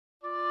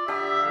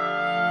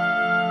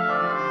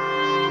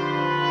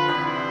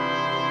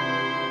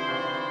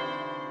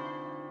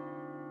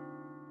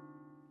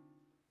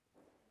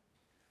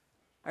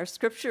Our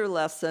scripture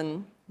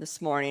lesson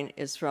this morning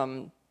is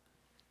from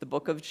the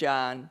book of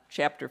John,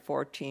 chapter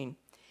 14,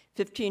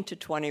 15 to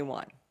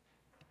 21.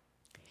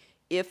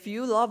 If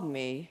you love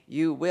me,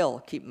 you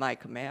will keep my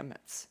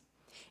commandments.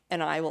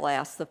 And I will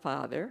ask the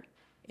Father,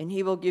 and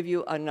he will give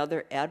you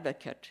another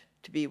advocate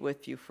to be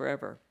with you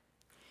forever.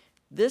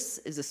 This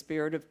is the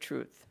Spirit of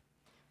truth,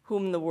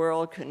 whom the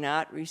world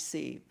cannot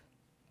receive,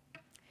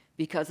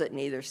 because it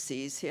neither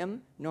sees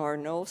him nor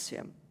knows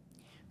him.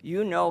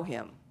 You know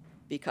him,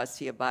 because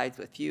he abides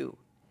with you,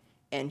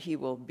 and he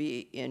will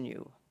be in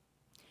you.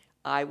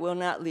 I will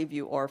not leave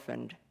you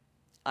orphaned.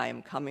 I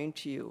am coming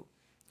to you.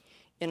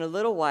 In a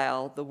little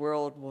while, the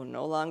world will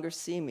no longer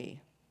see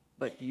me,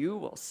 but you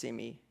will see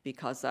me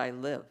because I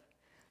live.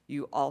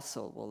 You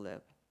also will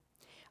live.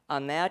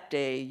 On that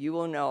day, you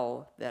will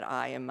know that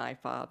I am my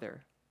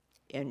Father,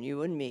 and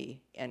you in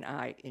me, and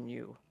I in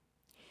you.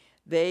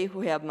 They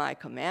who have my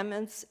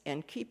commandments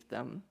and keep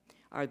them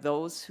are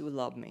those who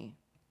love me.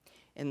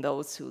 And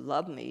those who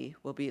love me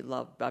will be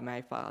loved by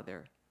my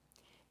Father,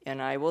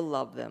 and I will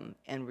love them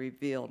and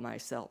reveal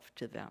myself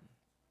to them.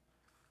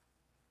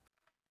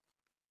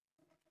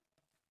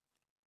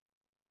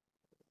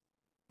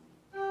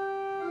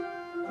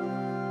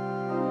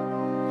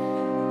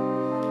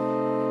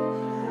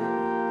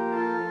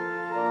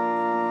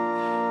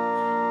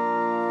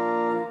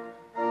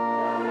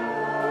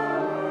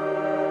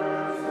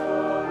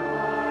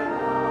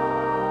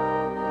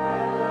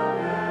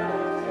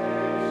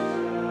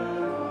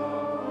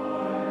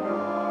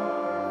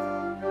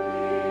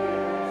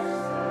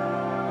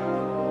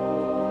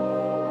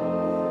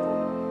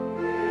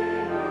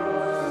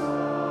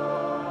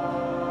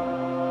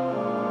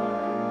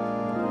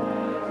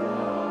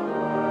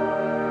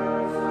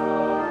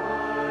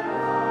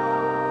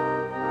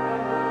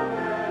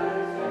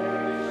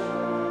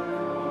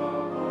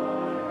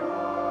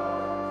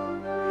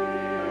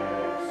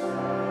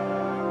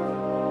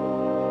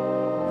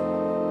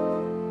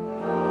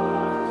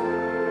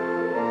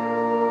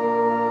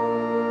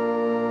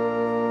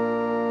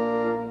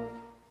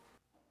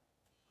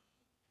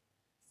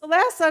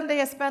 Last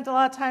Sunday, I spent a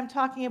lot of time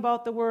talking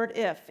about the word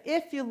if.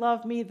 If you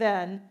love me,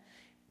 then.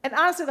 And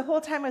honestly, the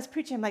whole time I was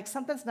preaching, I'm like,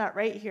 something's not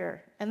right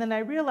here. And then I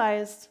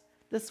realized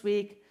this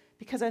week,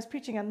 because I was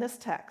preaching on this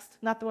text,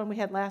 not the one we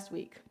had last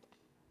week.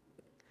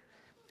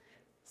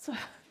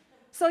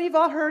 So you've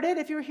all heard it.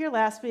 If you were here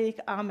last week,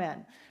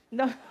 amen.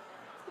 No.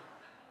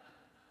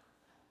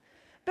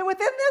 But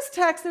within this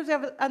text, there's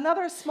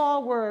another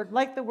small word,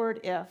 like the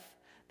word if,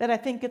 that I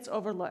think gets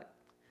overlooked.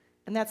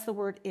 And that's the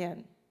word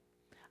in.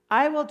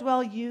 I will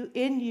dwell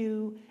in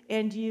you,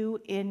 and you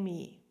in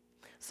me.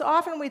 So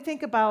often we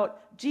think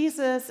about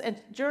Jesus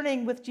and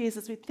journeying with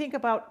Jesus. We think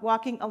about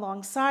walking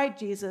alongside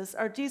Jesus,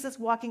 or Jesus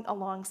walking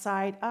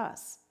alongside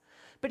us.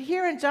 But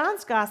here in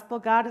John's gospel,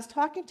 John is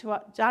talking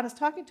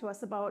to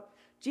us about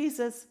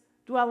Jesus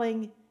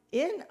dwelling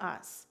in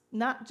us,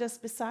 not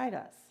just beside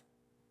us.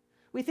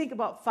 We think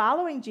about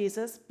following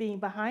Jesus, being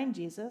behind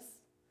Jesus.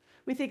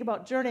 We think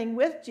about journeying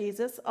with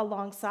Jesus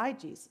alongside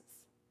Jesus.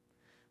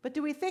 But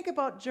do we think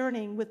about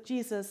journeying with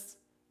Jesus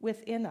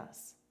within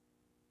us?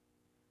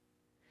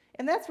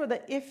 And that's where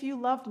the if you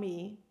love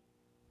me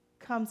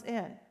comes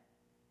in.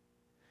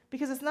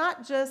 Because it's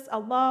not just a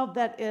love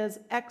that is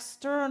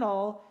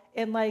external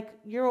and like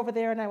you're over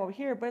there and I'm over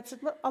here, but it's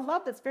a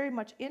love that's very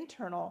much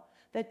internal,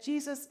 that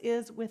Jesus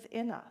is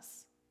within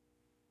us.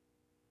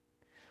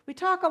 We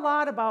talk a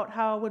lot about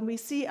how when we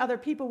see other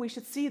people, we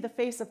should see the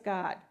face of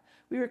God.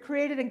 We were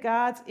created in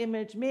God's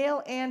image,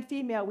 male and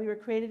female, we were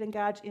created in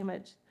God's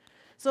image.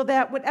 So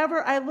that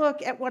whenever I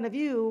look at one of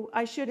you,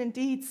 I should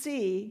indeed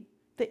see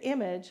the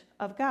image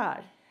of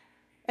God.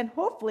 And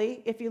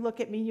hopefully, if you look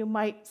at me, you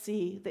might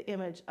see the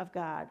image of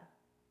God.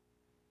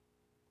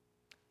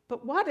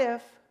 But what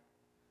if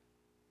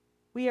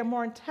we are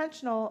more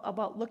intentional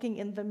about looking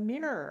in the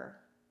mirror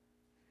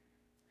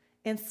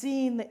and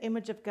seeing the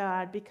image of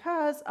God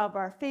because of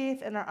our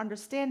faith and our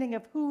understanding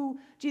of who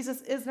Jesus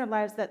is in our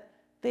lives, that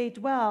they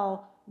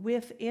dwell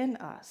within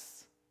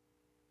us?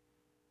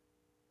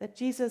 That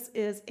Jesus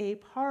is a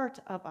part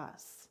of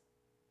us.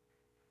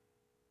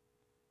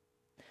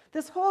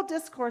 This whole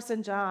discourse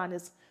in John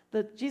is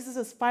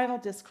Jesus' final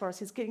discourse.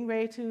 He's getting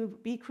ready to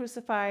be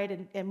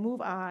crucified and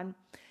move on.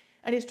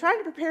 And he's trying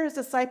to prepare his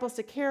disciples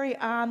to carry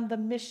on the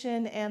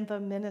mission and the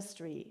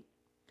ministry.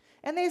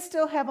 And they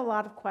still have a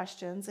lot of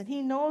questions, and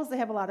he knows they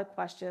have a lot of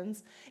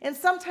questions. And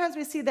sometimes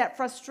we see that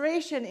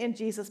frustration in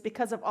Jesus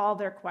because of all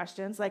their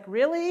questions. Like,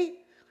 really?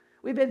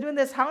 We've been doing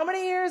this how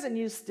many years and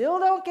you still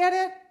don't get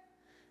it?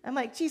 I'm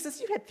like,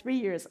 Jesus, you've had 3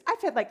 years.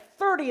 I've had like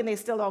 30 and they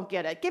still don't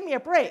get it. Give me a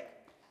break.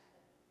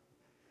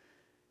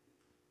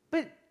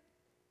 But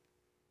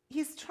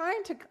he's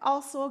trying to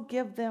also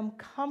give them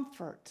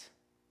comfort.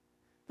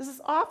 This is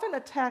often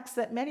a text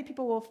that many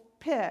people will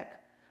pick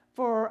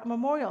for a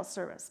memorial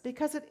service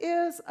because it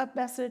is a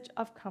message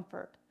of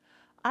comfort.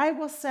 I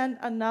will send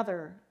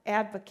another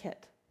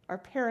advocate or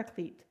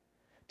paraclete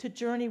to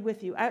journey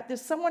with you.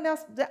 There's someone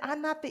else.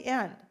 I'm not the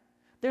end.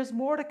 There's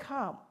more to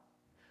come.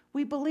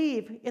 We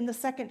believe in the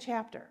second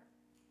chapter.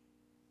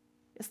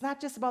 It's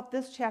not just about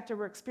this chapter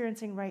we're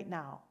experiencing right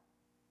now.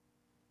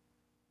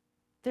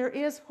 There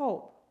is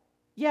hope.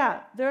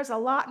 Yeah, there's a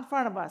lot in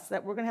front of us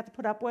that we're going to have to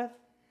put up with,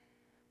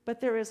 but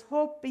there is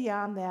hope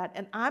beyond that,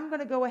 and I'm going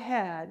to go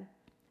ahead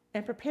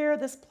and prepare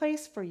this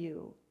place for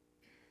you,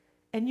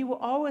 and you will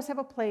always have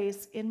a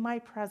place in my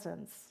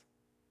presence,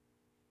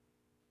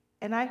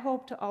 and I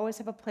hope to always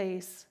have a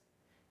place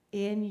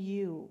in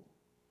you.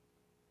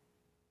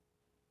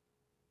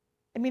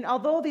 I mean,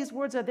 although these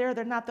words are there,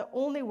 they're not the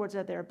only words that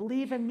are there.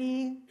 Believe in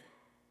me,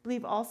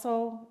 believe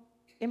also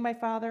in my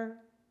Father,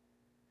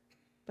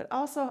 but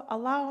also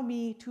allow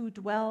me to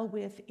dwell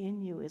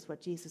within you, is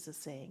what Jesus is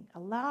saying.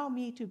 Allow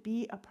me to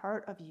be a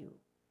part of you.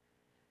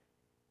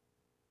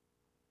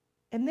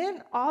 And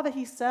then all that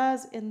he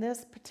says in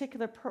this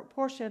particular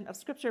portion of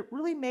Scripture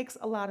really makes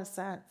a lot of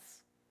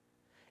sense.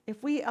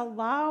 If we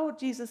allow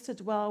Jesus to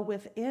dwell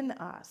within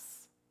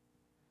us,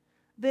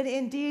 then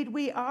indeed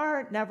we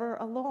are never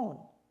alone.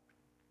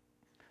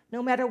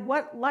 No matter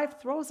what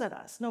life throws at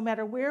us, no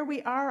matter where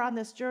we are on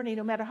this journey,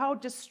 no matter how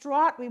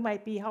distraught we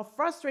might be, how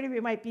frustrated we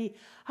might be,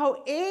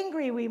 how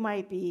angry we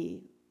might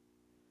be,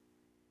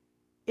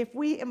 if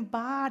we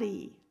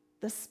embody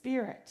the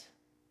Spirit,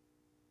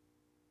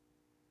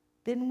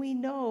 then we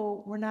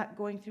know we're not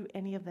going through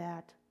any of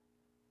that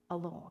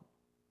alone.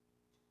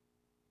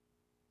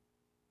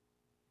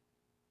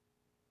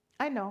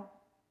 I know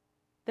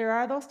there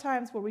are those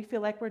times where we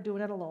feel like we're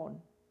doing it alone.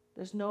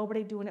 There's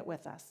nobody doing it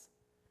with us.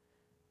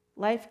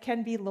 Life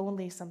can be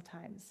lonely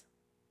sometimes.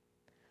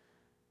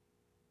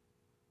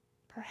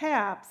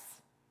 Perhaps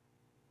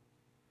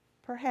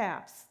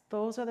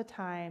those are the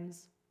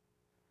times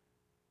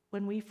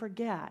when we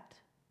forget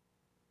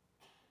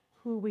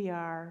who we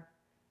are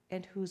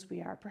and whose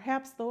we are.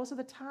 Perhaps those are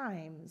the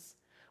times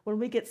when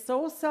we get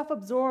so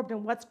self-absorbed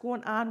in what's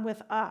going on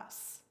with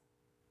us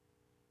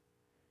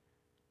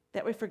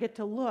that we forget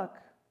to look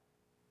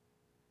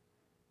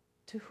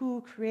to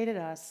who created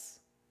us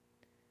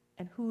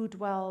and who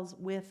dwells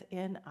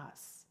within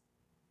us.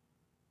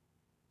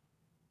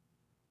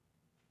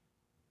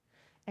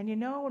 And you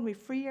know, when we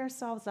free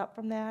ourselves up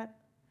from that,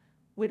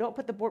 we don't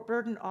put the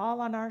burden all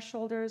on our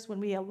shoulders,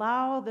 when we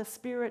allow the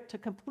Spirit to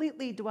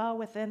completely dwell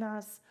within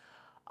us,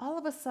 all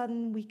of a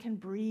sudden we can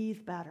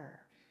breathe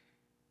better.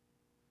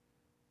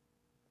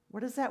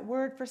 What is that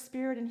word for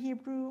spirit in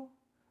Hebrew?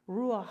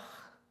 Ruach,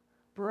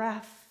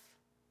 breath.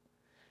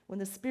 When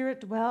the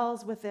Spirit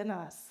dwells within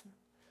us,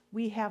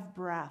 we have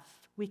breath.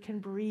 We can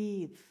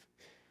breathe.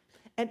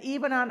 And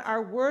even on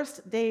our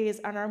worst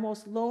days, on our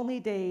most lonely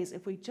days,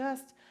 if we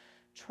just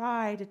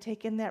try to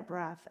take in that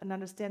breath and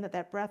understand that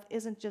that breath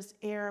isn't just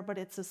air, but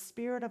it's the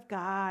Spirit of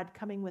God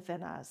coming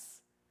within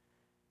us,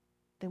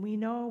 then we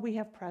know we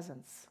have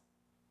presence.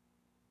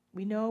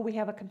 We know we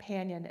have a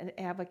companion, an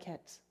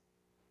advocate,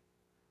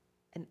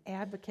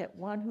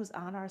 one who's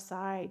on our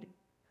side,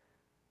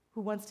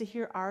 who wants to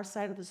hear our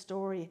side of the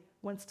story,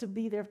 wants to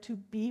be there to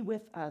be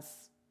with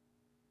us,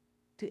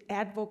 to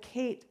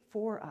advocate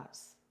for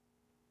us.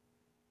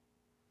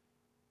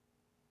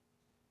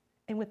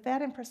 And with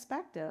that in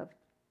perspective,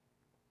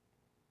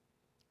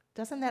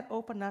 doesn't that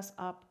open us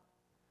up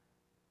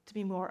to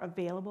be more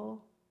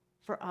available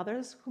for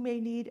others who may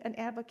need an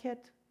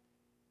advocate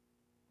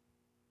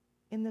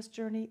in this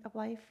journey of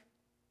life?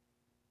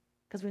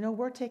 Because we know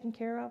we're taken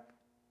care of.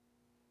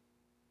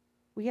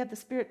 We have the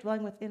Spirit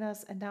dwelling within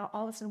us, and now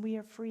all of a sudden we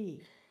are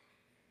free.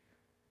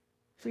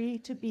 Free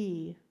to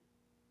be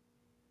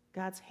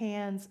God's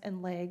hands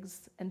and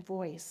legs and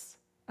voice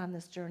on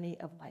this journey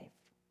of life.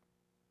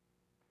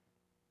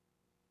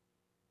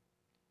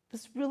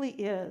 This really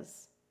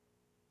is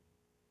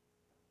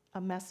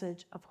a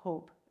message of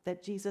hope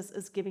that Jesus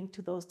is giving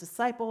to those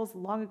disciples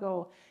long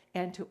ago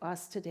and to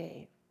us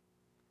today.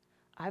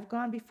 I've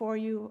gone before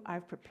you.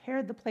 I've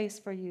prepared the place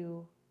for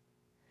you.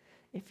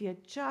 If you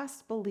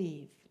just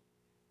believe,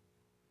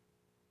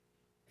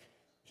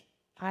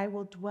 I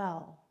will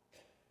dwell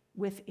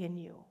within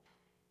you,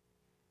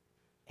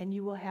 and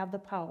you will have the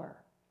power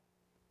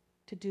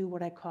to do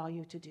what I call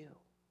you to do.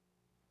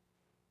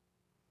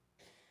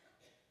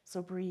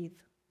 So breathe.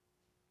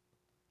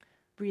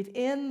 Breathe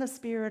in the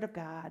Spirit of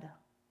God.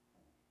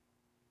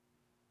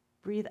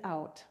 Breathe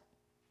out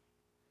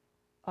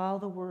all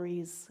the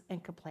worries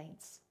and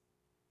complaints.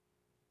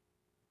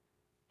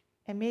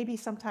 And maybe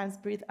sometimes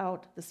breathe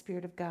out the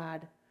Spirit of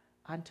God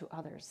onto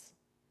others.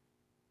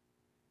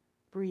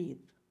 Breathe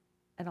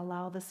and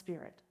allow the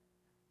Spirit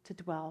to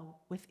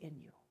dwell within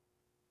you.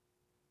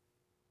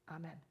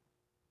 Amen.